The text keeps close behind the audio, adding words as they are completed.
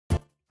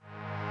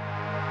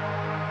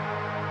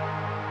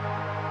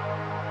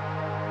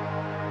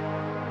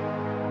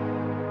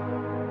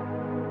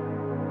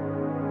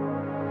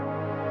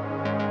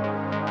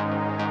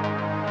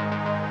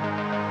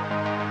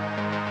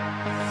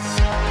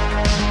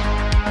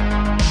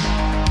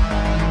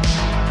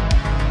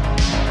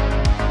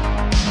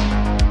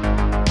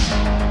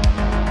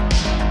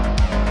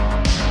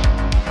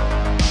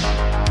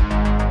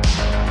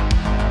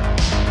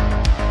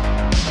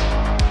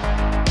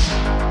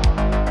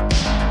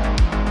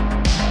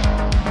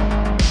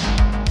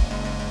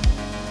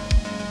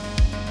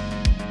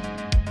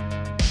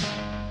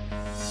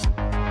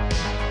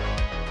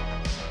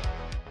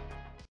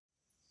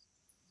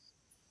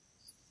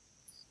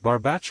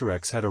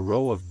Barbaturex had a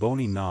row of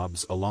bony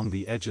knobs along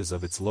the edges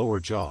of its lower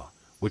jaw,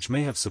 which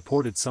may have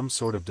supported some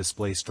sort of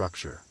display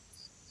structure.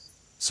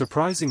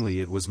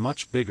 Surprisingly, it was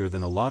much bigger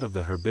than a lot of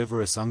the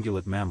herbivorous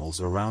ungulate mammals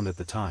around at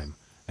the time,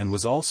 and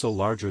was also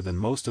larger than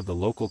most of the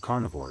local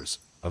carnivores,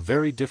 a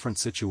very different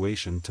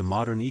situation to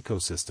modern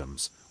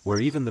ecosystems, where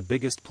even the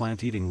biggest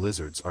plant-eating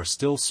lizards are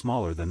still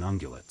smaller than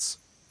ungulates.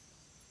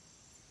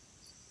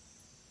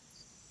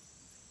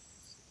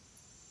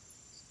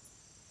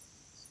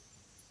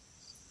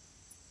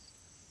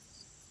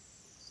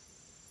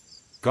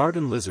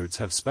 Garden lizards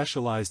have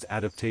specialized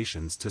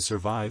adaptations to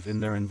survive in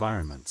their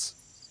environments.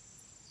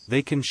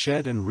 They can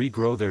shed and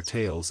regrow their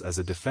tails as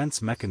a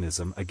defense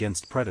mechanism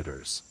against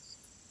predators.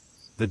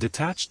 The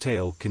detached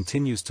tail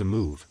continues to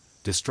move,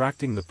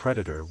 distracting the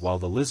predator while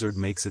the lizard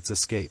makes its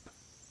escape.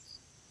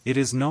 It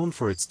is known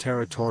for its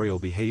territorial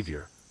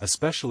behavior,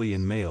 especially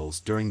in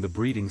males during the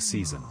breeding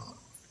season.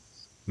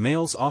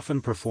 Males often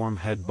perform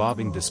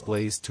head-bobbing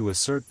displays to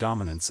assert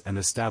dominance and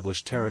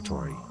establish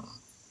territory.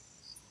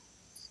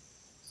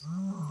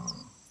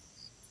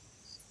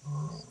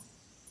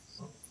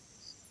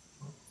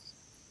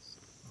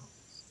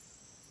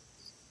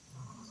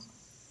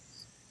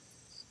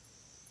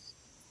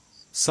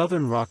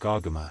 Southern rock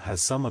agama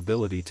has some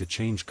ability to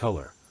change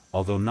color,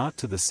 although not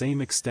to the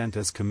same extent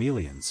as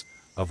chameleons,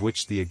 of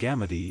which the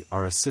Agamidae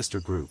are a sister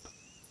group.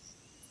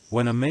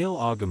 When a male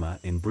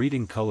agama in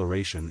breeding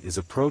coloration is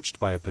approached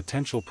by a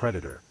potential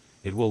predator,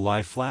 it will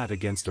lie flat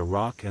against a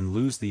rock and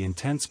lose the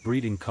intense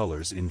breeding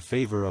colors in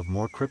favor of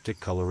more cryptic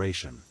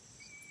coloration.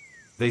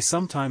 They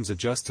sometimes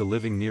adjust to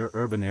living near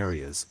urban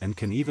areas and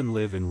can even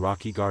live in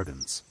rocky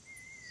gardens.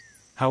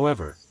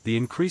 However, the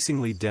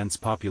increasingly dense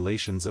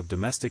populations of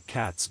domestic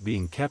cats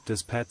being kept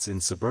as pets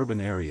in suburban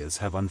areas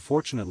have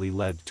unfortunately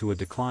led to a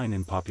decline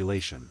in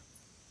population.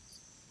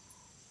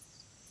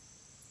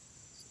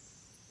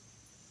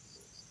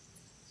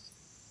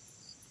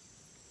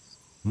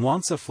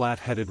 Mwansa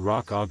flat-headed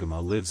rock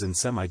agama lives in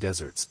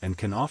semi-deserts and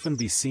can often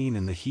be seen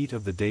in the heat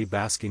of the day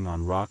basking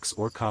on rocks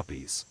or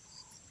koppies.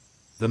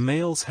 The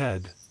male's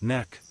head,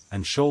 neck,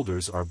 and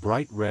shoulders are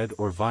bright red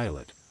or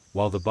violet,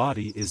 while the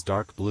body is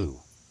dark blue.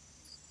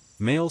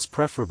 Males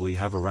preferably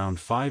have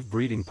around 5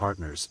 breeding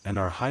partners and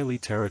are highly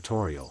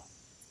territorial.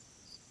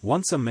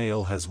 Once a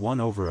male has won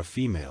over a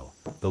female,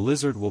 the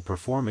lizard will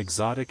perform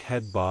exotic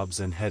head bobs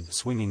and head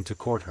swinging to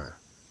court her.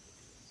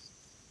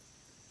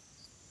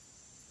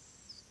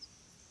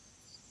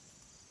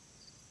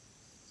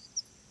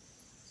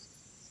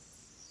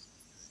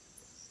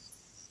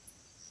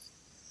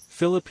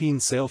 Philippine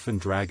sailfin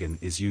dragon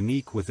is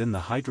unique within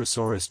the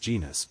Hydrosaurus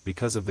genus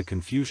because of the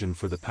confusion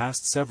for the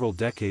past several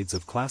decades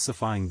of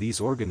classifying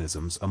these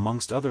organisms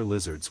amongst other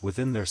lizards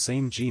within their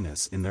same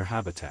genus in their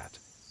habitat.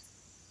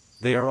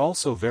 They are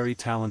also very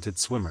talented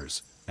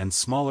swimmers, and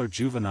smaller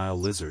juvenile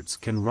lizards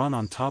can run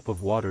on top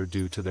of water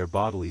due to their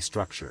bodily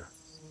structure.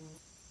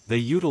 They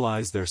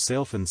utilize their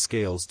sailfin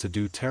scales to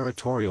do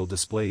territorial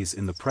displays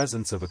in the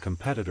presence of a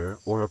competitor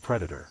or a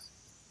predator.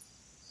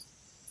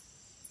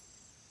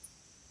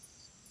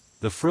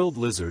 The frilled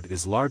lizard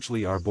is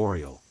largely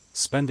arboreal,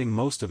 spending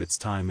most of its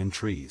time in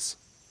trees.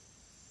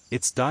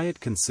 Its diet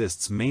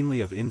consists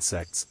mainly of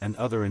insects and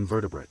other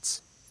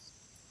invertebrates.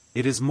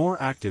 It is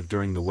more active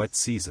during the wet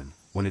season,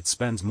 when it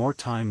spends more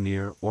time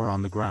near or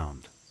on the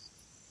ground.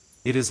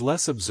 It is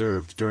less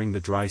observed during the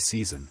dry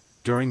season,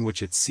 during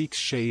which it seeks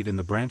shade in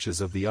the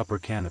branches of the upper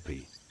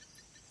canopy.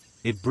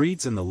 It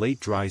breeds in the late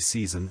dry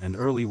season and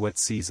early wet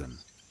season.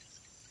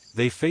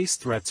 They face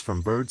threats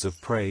from birds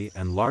of prey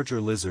and larger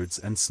lizards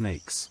and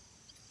snakes.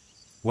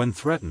 When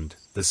threatened,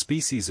 the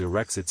species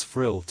erects its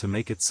frill to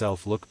make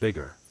itself look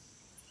bigger.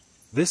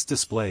 This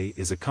display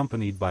is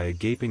accompanied by a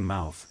gaping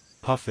mouth,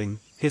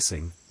 puffing,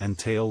 hissing, and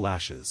tail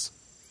lashes.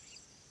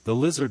 The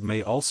lizard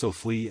may also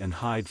flee and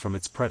hide from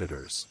its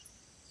predators.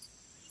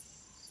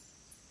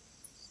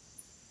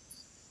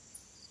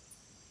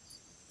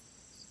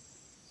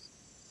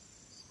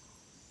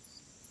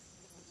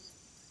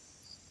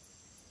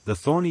 The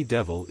thorny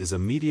devil is a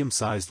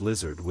medium-sized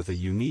lizard with a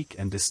unique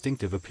and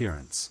distinctive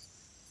appearance.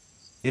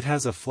 It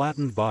has a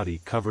flattened body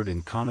covered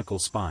in conical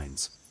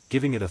spines,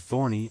 giving it a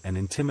thorny and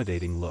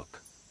intimidating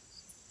look.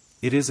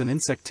 It is an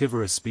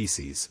insectivorous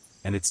species,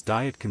 and its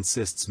diet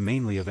consists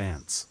mainly of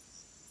ants.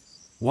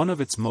 One of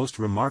its most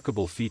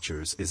remarkable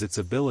features is its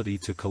ability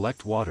to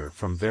collect water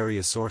from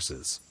various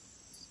sources.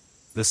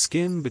 The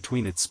skin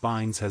between its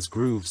spines has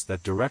grooves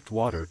that direct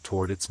water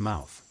toward its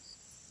mouth.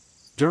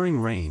 During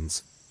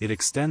rains, it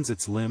extends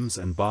its limbs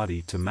and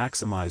body to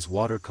maximize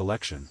water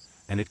collection,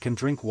 and it can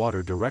drink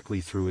water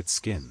directly through its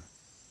skin.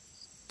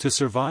 To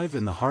survive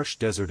in the harsh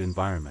desert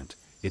environment,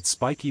 its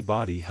spiky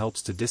body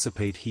helps to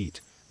dissipate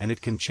heat, and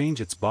it can change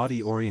its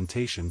body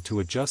orientation to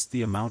adjust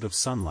the amount of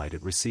sunlight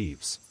it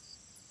receives.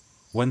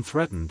 When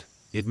threatened,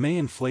 it may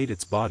inflate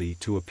its body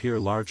to appear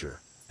larger,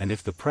 and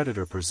if the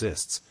predator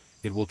persists,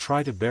 it will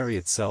try to bury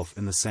itself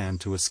in the sand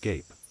to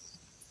escape.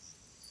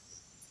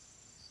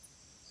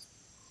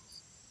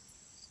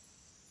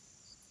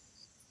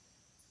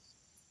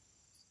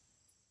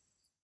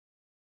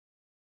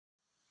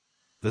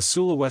 The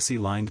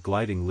Sulawesi-lined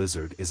gliding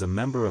lizard is a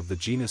member of the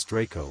genus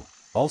Draco,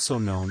 also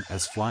known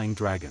as flying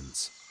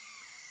dragons.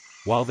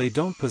 While they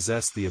don't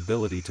possess the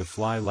ability to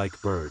fly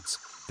like birds,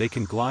 they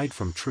can glide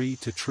from tree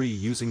to tree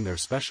using their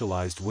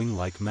specialized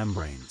wing-like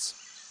membranes.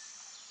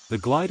 The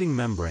gliding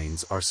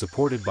membranes are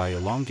supported by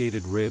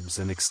elongated ribs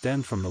and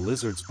extend from the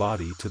lizard's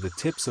body to the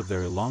tips of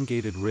their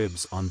elongated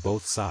ribs on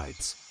both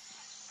sides.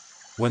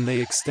 When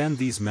they extend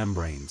these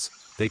membranes,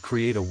 they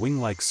create a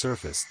wing-like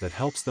surface that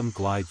helps them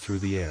glide through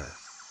the air.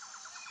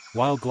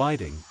 While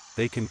gliding,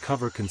 they can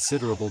cover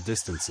considerable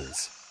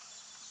distances.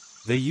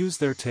 They use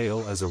their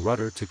tail as a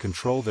rudder to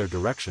control their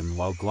direction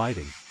while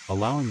gliding,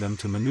 allowing them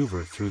to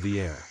maneuver through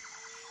the air.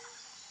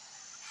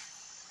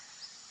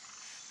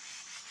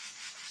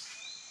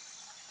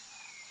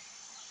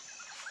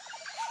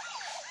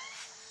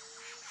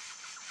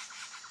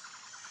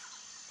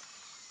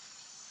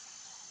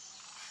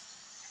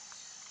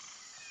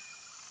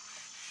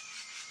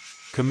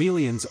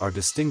 Chameleons are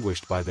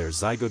distinguished by their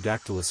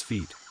zygodactylous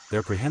feet,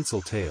 their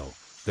prehensile tail,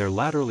 their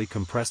laterally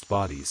compressed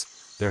bodies,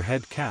 their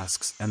head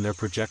casques and their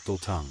projectile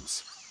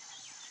tongues.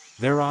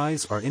 Their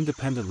eyes are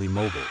independently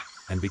mobile,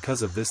 and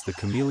because of this the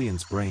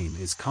chameleon's brain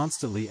is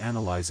constantly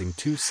analyzing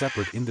two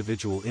separate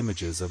individual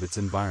images of its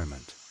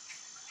environment.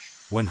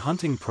 When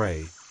hunting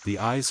prey, the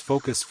eyes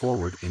focus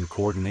forward in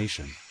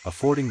coordination,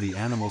 affording the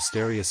animal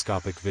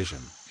stereoscopic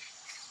vision.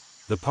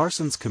 The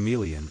Parsons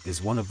chameleon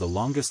is one of the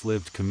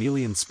longest-lived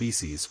chameleon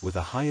species with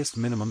a highest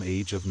minimum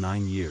age of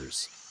 9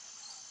 years.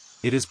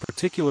 It is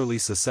particularly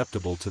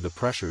susceptible to the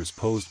pressures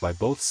posed by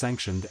both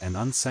sanctioned and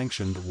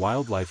unsanctioned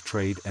wildlife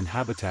trade and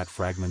habitat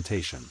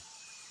fragmentation.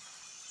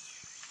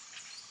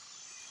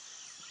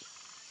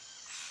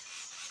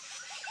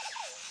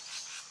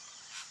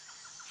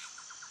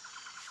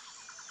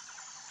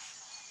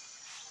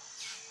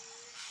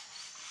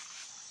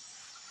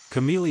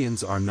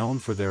 Chameleons are known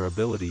for their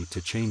ability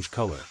to change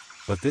color,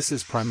 but this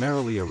is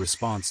primarily a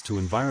response to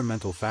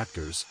environmental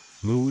factors,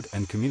 mood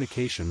and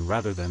communication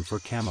rather than for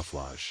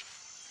camouflage.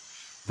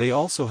 They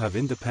also have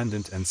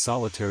independent and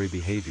solitary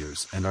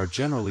behaviors and are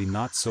generally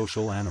not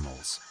social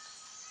animals.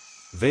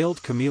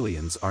 Veiled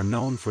chameleons are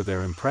known for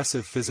their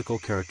impressive physical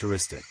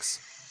characteristics.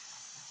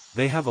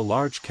 They have a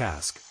large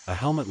casque, a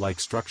helmet-like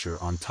structure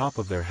on top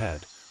of their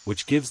head,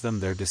 which gives them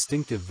their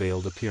distinctive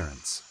veiled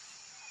appearance.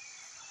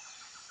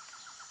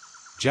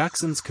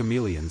 Jackson's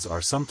chameleons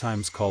are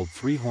sometimes called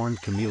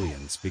three-horned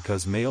chameleons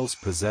because males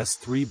possess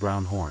 3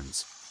 brown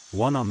horns,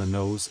 one on the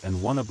nose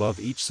and one above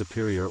each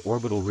superior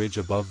orbital ridge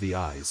above the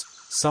eyes,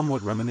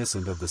 somewhat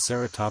reminiscent of the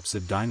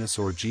ceratopsid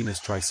dinosaur genus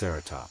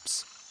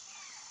Triceratops.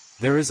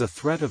 There is a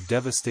threat of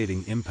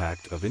devastating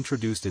impact of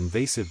introduced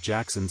invasive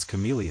Jackson's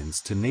chameleons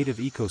to native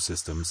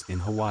ecosystems in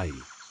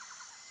Hawaii.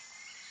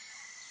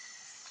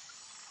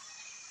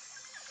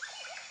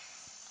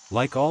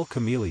 Like all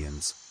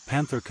chameleons,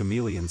 panther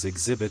chameleons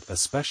exhibit a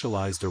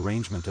specialized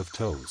arrangement of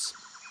toes.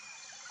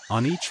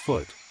 On each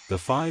foot, the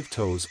 5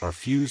 toes are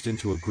fused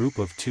into a group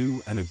of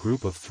 2 and a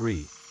group of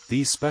 3.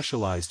 These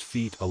specialized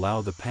feet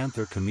allow the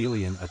panther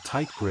chameleon a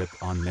tight grip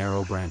on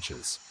narrow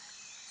branches.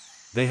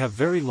 They have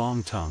very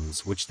long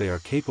tongues which they are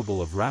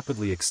capable of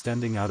rapidly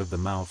extending out of the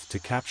mouth to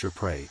capture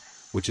prey,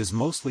 which is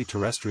mostly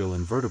terrestrial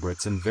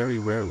invertebrates and very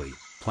rarely,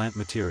 plant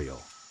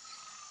material.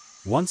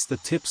 Once the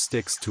tip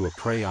sticks to a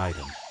prey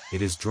item,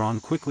 it is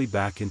drawn quickly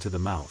back into the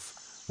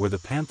mouth, where the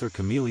panther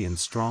chameleon's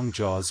strong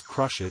jaws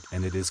crush it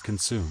and it is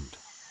consumed.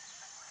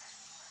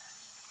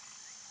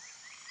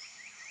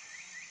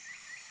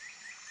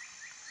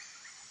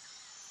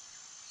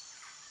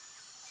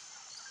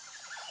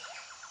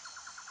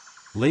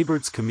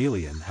 Laybird's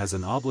chameleon has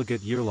an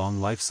obligate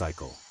year-long life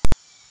cycle.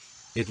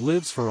 It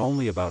lives for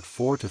only about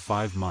 4 to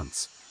 5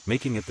 months,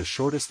 making it the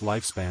shortest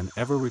lifespan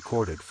ever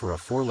recorded for a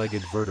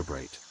 4-legged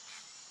vertebrate.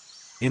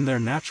 In their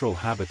natural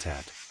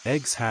habitat,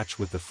 eggs hatch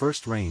with the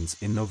first rains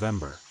in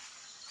November.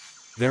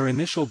 Their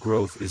initial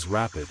growth is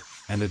rapid,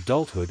 and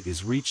adulthood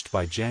is reached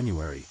by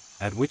January,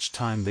 at which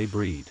time they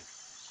breed.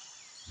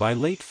 By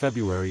late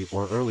February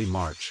or early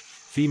March,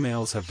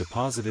 females have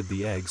deposited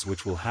the eggs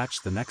which will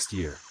hatch the next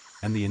year,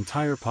 and the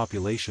entire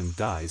population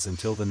dies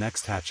until the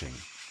next hatching.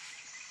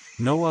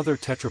 No other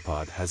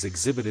tetrapod has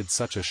exhibited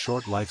such a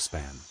short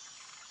lifespan.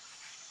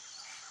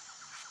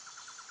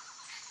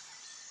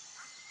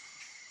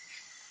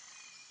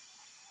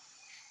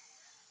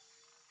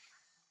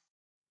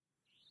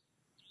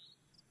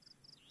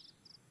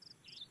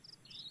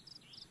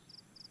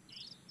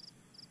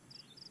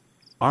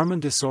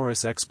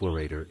 Armandosaurus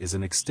explorator is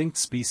an extinct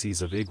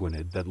species of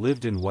iguanid that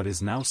lived in what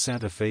is now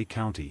Santa Fe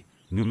County,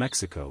 New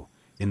Mexico,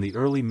 in the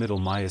early Middle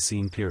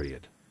Miocene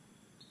period.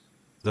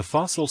 The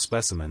fossil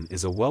specimen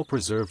is a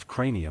well-preserved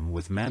cranium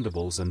with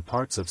mandibles and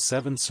parts of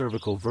 7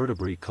 cervical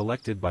vertebrae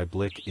collected by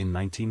Blick in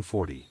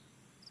 1940.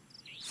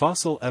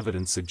 Fossil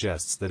evidence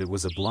suggests that it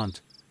was a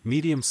blunt,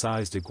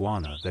 medium-sized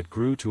iguana that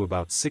grew to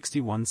about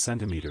 61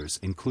 centimeters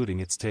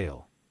including its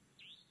tail.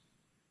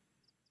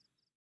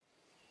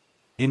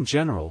 In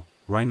general,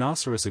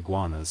 rhinoceros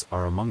iguanas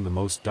are among the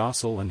most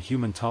docile and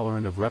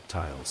human-tolerant of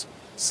reptiles.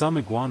 Some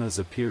iguanas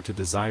appear to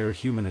desire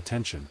human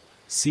attention,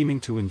 seeming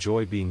to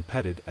enjoy being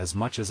petted as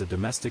much as a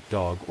domestic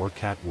dog or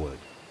cat would.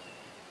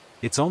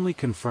 Its only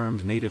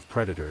confirmed native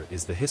predator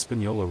is the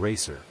Hispaniola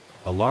racer,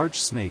 a large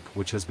snake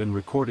which has been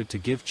recorded to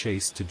give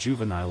chase to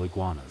juvenile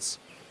iguanas.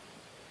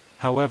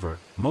 However,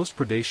 most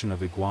predation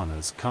of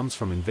iguanas comes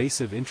from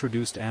invasive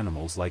introduced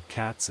animals like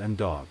cats and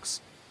dogs.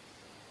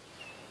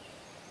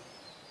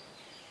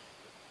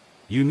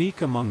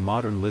 Unique among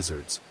modern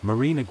lizards,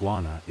 marine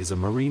iguana is a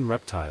marine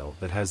reptile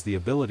that has the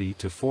ability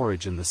to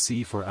forage in the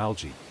sea for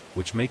algae,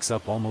 which makes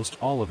up almost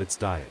all of its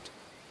diet.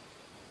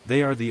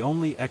 They are the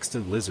only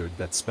extant lizard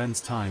that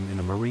spends time in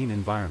a marine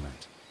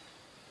environment.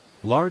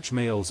 Large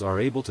males are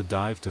able to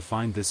dive to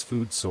find this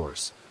food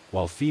source,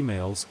 while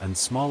females and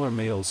smaller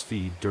males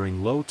feed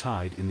during low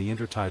tide in the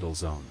intertidal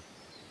zone.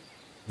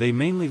 They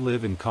mainly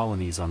live in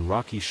colonies on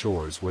rocky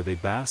shores where they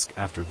bask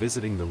after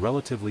visiting the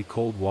relatively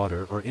cold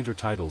water or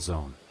intertidal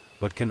zone,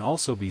 but can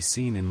also be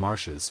seen in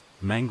marshes,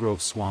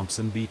 mangrove swamps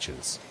and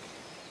beaches.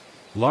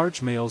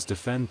 Large males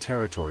defend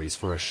territories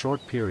for a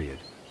short period,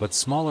 but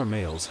smaller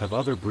males have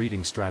other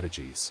breeding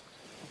strategies.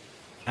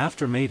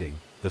 After mating,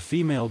 the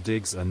female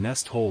digs a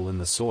nest hole in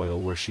the soil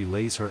where she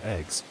lays her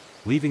eggs,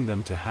 leaving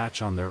them to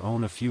hatch on their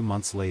own a few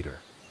months later.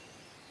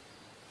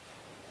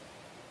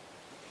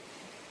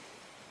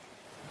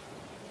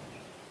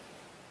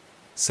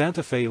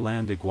 Santa Fe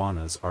land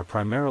iguanas are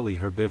primarily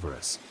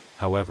herbivorous.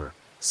 However,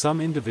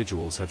 some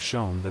individuals have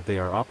shown that they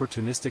are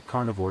opportunistic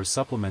carnivores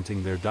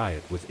supplementing their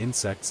diet with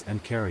insects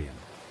and carrion.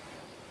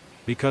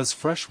 Because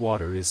fresh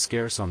water is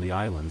scarce on the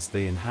islands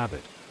they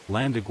inhabit,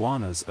 land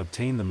iguanas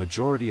obtain the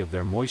majority of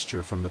their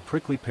moisture from the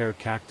prickly pear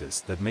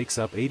cactus that makes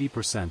up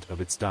 80% of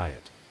its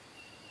diet.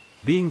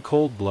 Being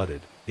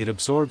cold-blooded, it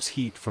absorbs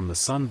heat from the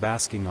sun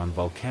basking on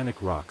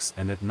volcanic rocks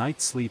and at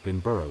night sleep in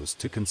burrows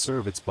to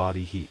conserve its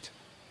body heat.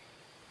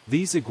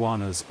 These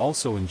iguanas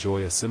also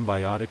enjoy a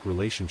symbiotic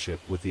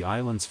relationship with the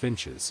island's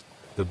finches.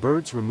 The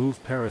birds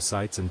remove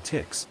parasites and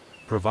ticks,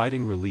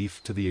 providing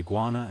relief to the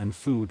iguana and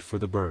food for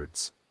the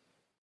birds.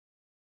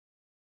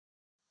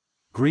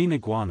 Green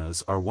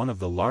iguanas are one of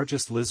the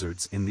largest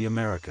lizards in the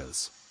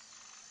Americas.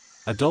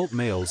 Adult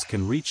males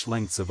can reach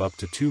lengths of up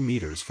to 2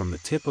 meters from the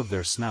tip of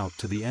their snout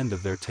to the end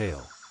of their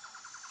tail.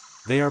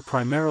 They are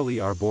primarily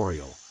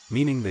arboreal,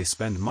 meaning they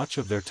spend much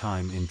of their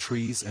time in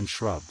trees and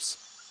shrubs.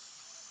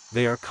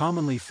 They are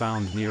commonly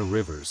found near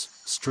rivers,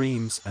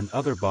 streams and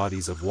other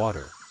bodies of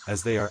water,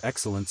 as they are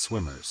excellent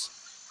swimmers.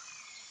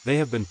 They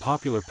have been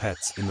popular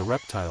pets in the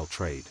reptile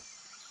trade.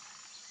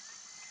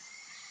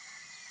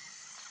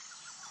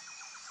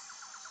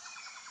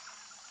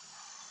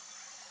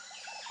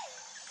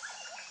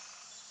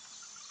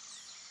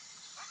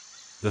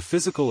 The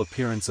physical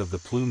appearance of the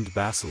plumed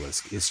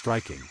basilisk is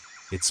striking.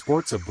 It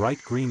sports a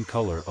bright green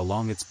color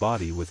along its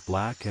body with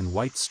black and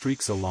white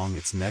streaks along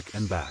its neck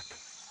and back.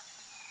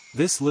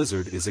 This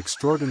lizard is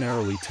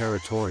extraordinarily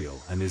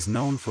territorial and is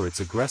known for its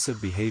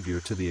aggressive behavior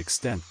to the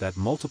extent that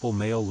multiple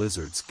male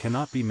lizards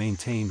cannot be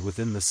maintained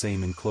within the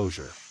same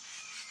enclosure.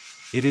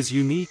 It is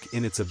unique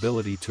in its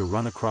ability to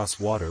run across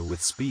water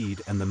with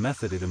speed and the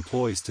method it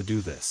employs to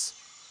do this.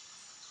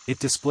 It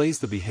displays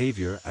the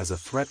behavior as a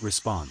threat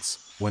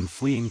response, when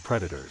fleeing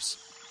predators.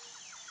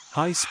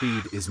 High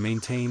speed is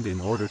maintained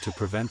in order to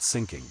prevent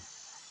sinking.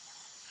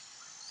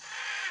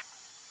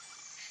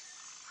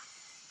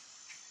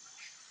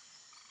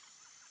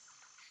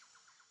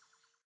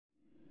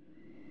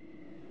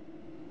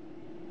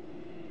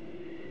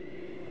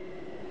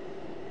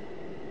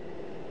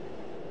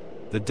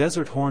 The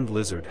desert horned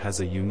lizard has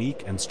a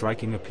unique and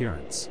striking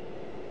appearance.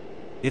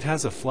 It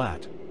has a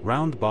flat,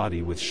 round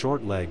body with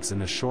short legs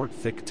and a short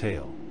thick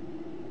tail.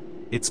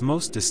 Its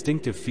most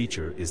distinctive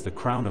feature is the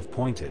crown of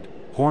pointed,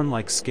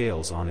 horn-like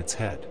scales on its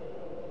head.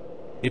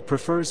 It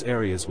prefers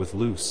areas with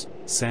loose,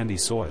 sandy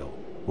soil,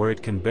 where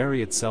it can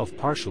bury itself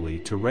partially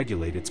to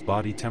regulate its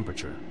body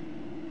temperature.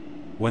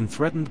 When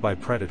threatened by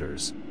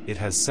predators, it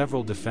has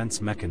several defense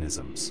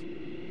mechanisms.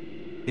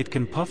 It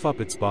can puff up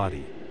its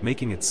body,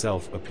 making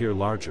itself appear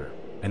larger,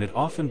 and it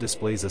often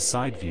displays a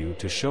side view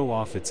to show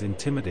off its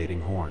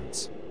intimidating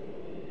horns.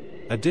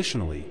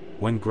 Additionally,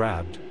 when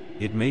grabbed,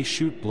 it may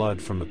shoot blood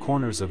from the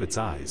corners of its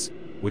eyes,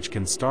 which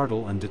can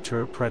startle and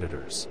deter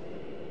predators.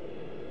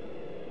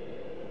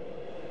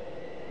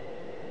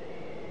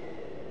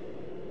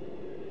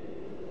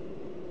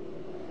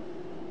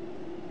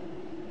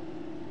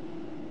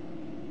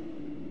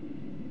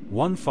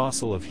 One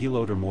fossil of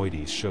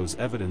Helodermatidae shows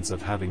evidence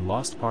of having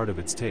lost part of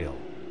its tail,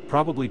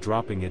 probably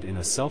dropping it in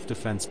a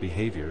self-defense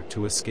behavior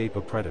to escape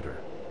a predator.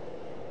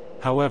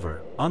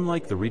 However,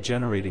 unlike the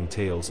regenerating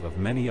tails of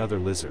many other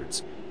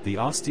lizards, the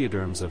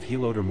osteoderms of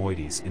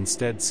Helodermatidae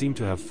instead seem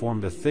to have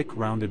formed a thick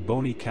rounded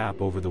bony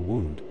cap over the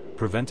wound,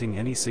 preventing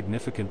any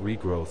significant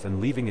regrowth and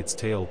leaving its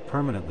tail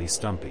permanently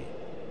stumpy.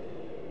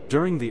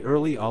 During the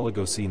early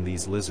Oligocene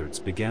these lizards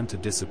began to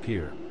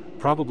disappear,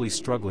 probably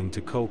struggling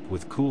to cope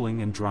with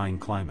cooling and drying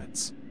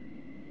climates.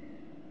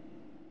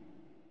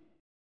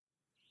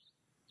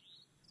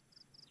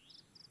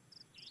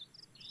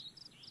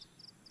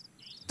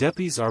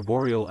 Deppe's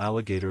arboreal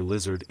alligator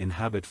lizard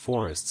inhabit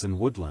forests and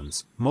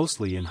woodlands,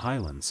 mostly in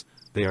highlands,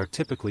 they are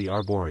typically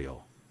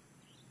arboreal.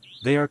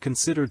 They are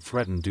considered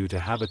threatened due to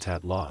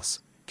habitat loss,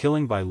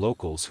 killing by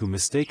locals who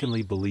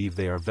mistakenly believe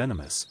they are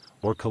venomous,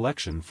 or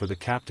collection for the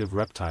captive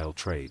reptile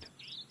trade.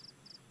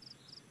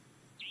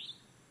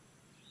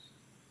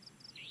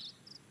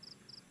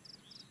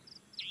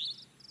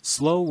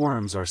 Slow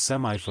worms are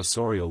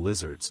semi-fossorial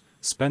lizards,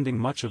 spending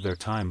much of their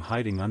time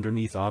hiding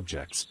underneath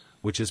objects,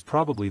 which is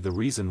probably the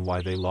reason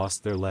why they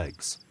lost their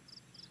legs.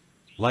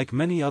 Like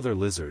many other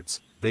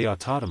lizards, they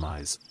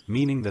autotomize,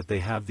 meaning that they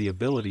have the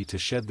ability to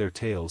shed their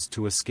tails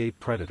to escape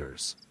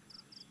predators.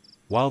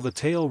 While the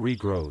tail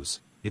regrows,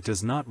 it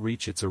does not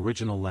reach its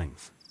original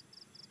length.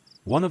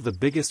 One of the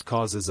biggest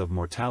causes of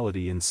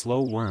mortality in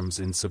slow worms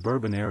in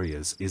suburban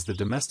areas is the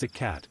domestic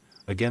cat,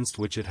 against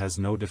which it has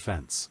no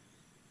defense.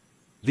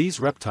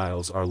 These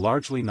reptiles are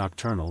largely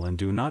nocturnal and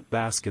do not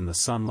bask in the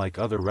sun like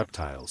other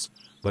reptiles,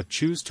 but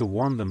choose to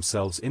warm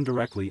themselves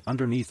indirectly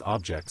underneath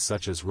objects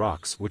such as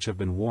rocks which have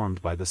been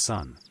warmed by the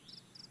sun.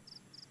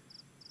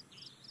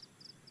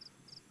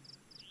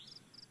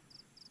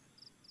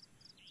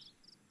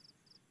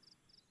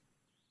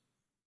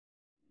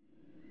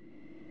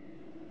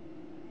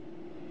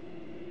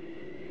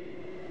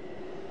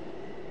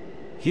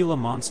 Gila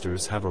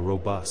monsters have a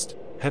robust,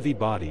 heavy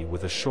body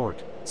with a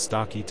short,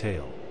 stocky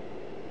tail.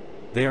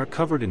 They are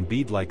covered in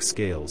bead-like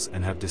scales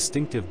and have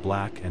distinctive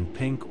black and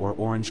pink or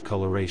orange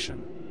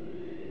coloration.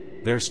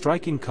 Their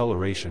striking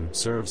coloration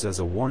serves as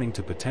a warning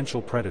to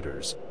potential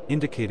predators,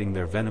 indicating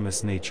their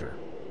venomous nature.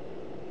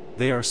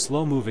 They are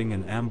slow-moving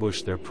and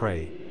ambush their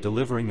prey,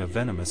 delivering a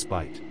venomous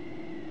bite.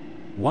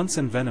 Once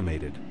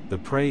envenomated, the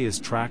prey is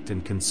tracked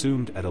and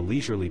consumed at a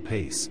leisurely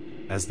pace,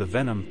 as the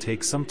venom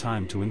takes some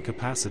time to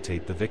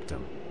incapacitate the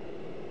victim.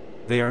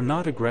 They are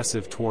not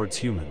aggressive towards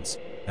humans,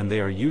 and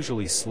they are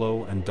usually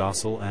slow and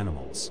docile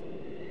animals.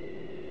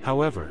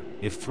 However,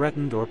 if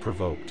threatened or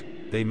provoked,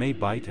 they may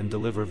bite and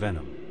deliver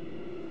venom.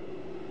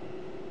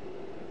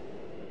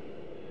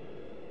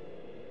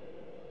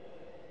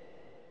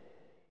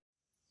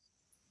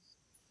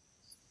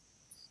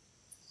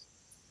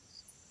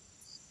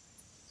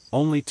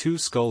 Only 2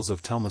 skulls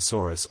of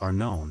Telmosaurus are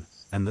known,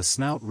 and the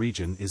snout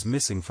region is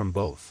missing from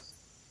both.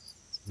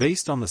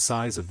 Based on the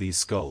size of these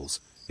skulls,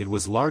 it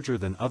was larger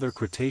than other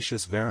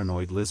Cretaceous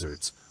varanoid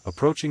lizards,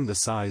 approaching the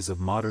size of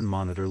modern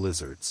monitor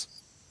lizards.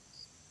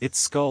 Its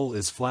skull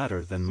is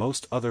flatter than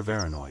most other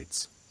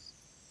varanoids.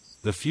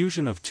 The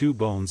fusion of 2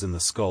 bones in the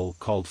skull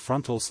called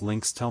frontals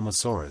links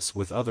Telmosaurus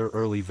with other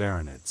early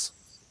varanids.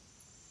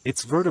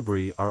 Its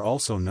vertebrae are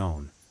also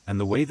known, and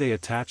the way they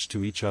attach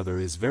to each other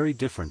is very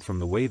different from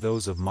the way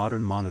those of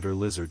modern monitor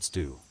lizards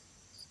do.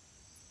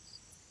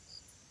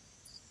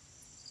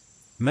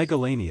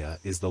 Megalania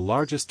is the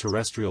largest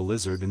terrestrial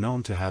lizard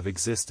known to have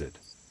existed.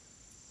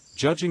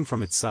 Judging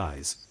from its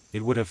size,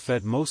 it would have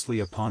fed mostly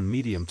upon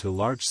medium to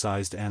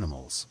large-sized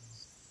animals.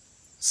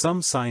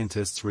 Some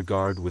scientists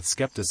regard with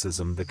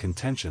skepticism the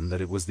contention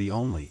that it was the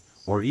only,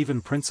 or even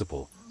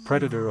principal,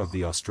 predator of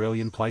the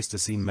Australian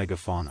Pleistocene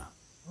megafauna.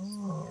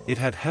 It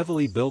had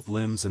heavily built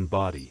limbs and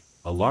body,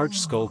 a large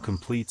skull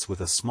completes with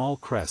a small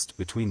crest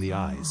between the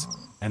eyes,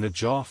 and a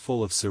jaw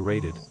full of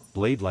serrated,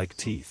 blade-like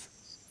teeth.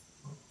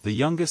 The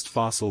youngest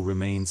fossil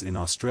remains in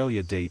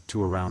Australia date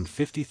to around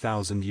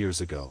 50,000 years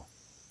ago.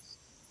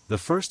 The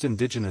first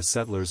indigenous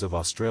settlers of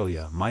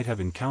Australia might have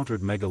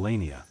encountered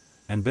Megalania,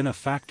 and been a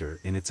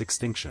factor in its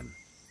extinction.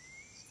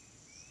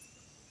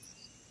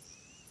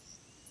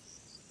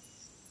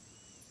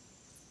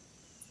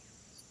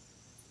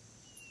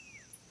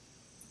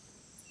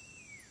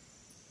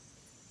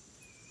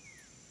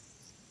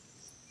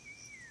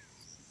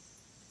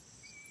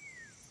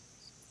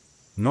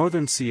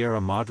 Northern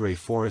Sierra Madre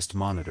forest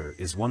monitor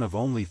is one of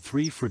only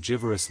 3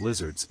 frugivorous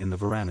lizards in the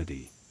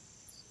Varanoidea.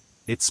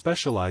 It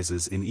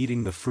specializes in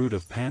eating the fruit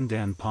of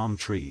pandan palm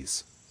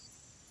trees.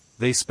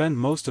 They spend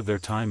most of their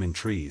time in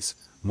trees,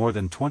 more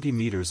than 20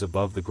 meters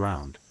above the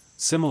ground.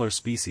 Similar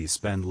species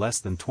spend less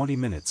than 20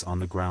 minutes on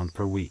the ground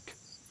per week.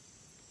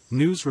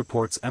 News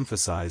reports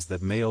emphasize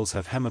that males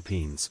have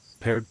hemipenes,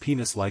 paired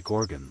penis-like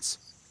organs.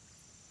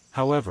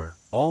 However,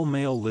 all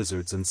male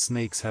lizards and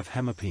snakes have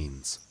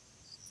hemipenes.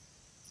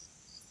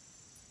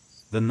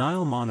 The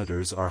Nile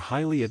monitors are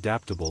highly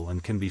adaptable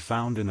and can be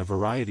found in a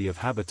variety of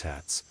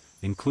habitats,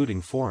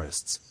 including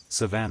forests,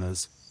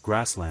 savannas,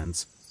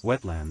 grasslands,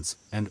 wetlands,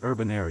 and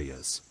urban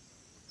areas.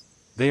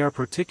 They are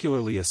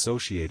particularly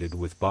associated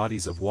with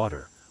bodies of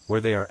water,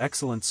 where they are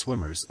excellent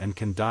swimmers and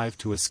can dive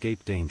to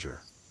escape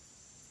danger.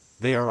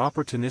 They are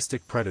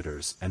opportunistic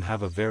predators and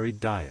have a varied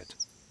diet.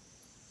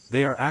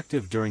 They are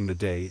active during the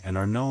day and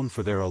are known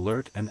for their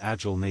alert and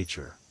agile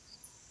nature.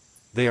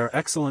 They are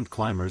excellent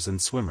climbers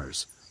and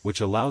swimmers, which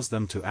allows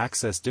them to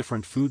access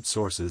different food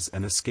sources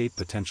and escape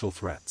potential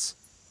threats.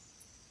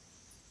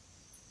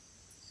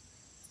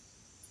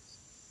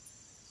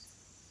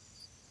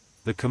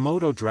 The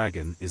Komodo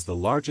dragon is the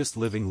largest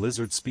living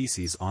lizard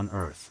species on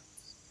Earth.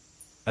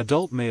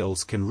 Adult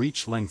males can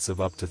reach lengths of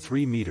up to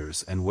 3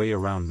 meters and weigh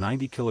around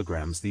 90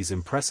 kilograms. These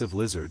impressive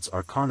lizards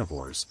are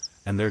carnivores,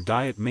 and their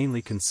diet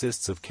mainly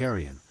consists of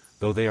carrion,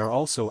 though they are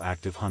also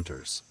active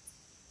hunters.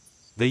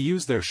 They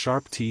use their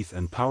sharp teeth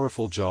and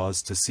powerful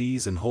jaws to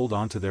seize and hold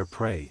onto their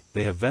prey.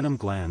 They have venom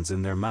glands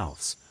in their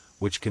mouths,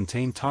 which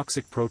contain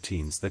toxic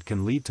proteins that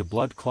can lead to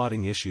blood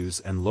clotting issues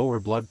and lower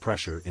blood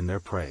pressure in their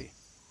prey.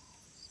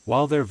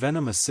 While their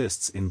venom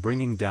assists in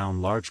bringing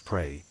down large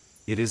prey,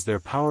 it is their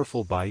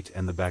powerful bite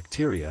and the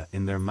bacteria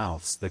in their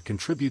mouths that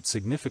contribute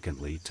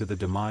significantly to the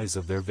demise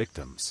of their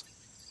victims.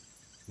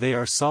 They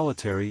are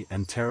solitary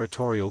and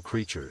territorial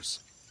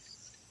creatures.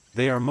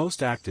 They are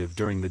most active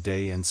during the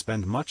day and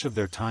spend much of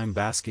their time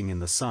basking in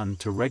the sun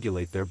to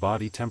regulate their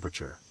body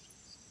temperature.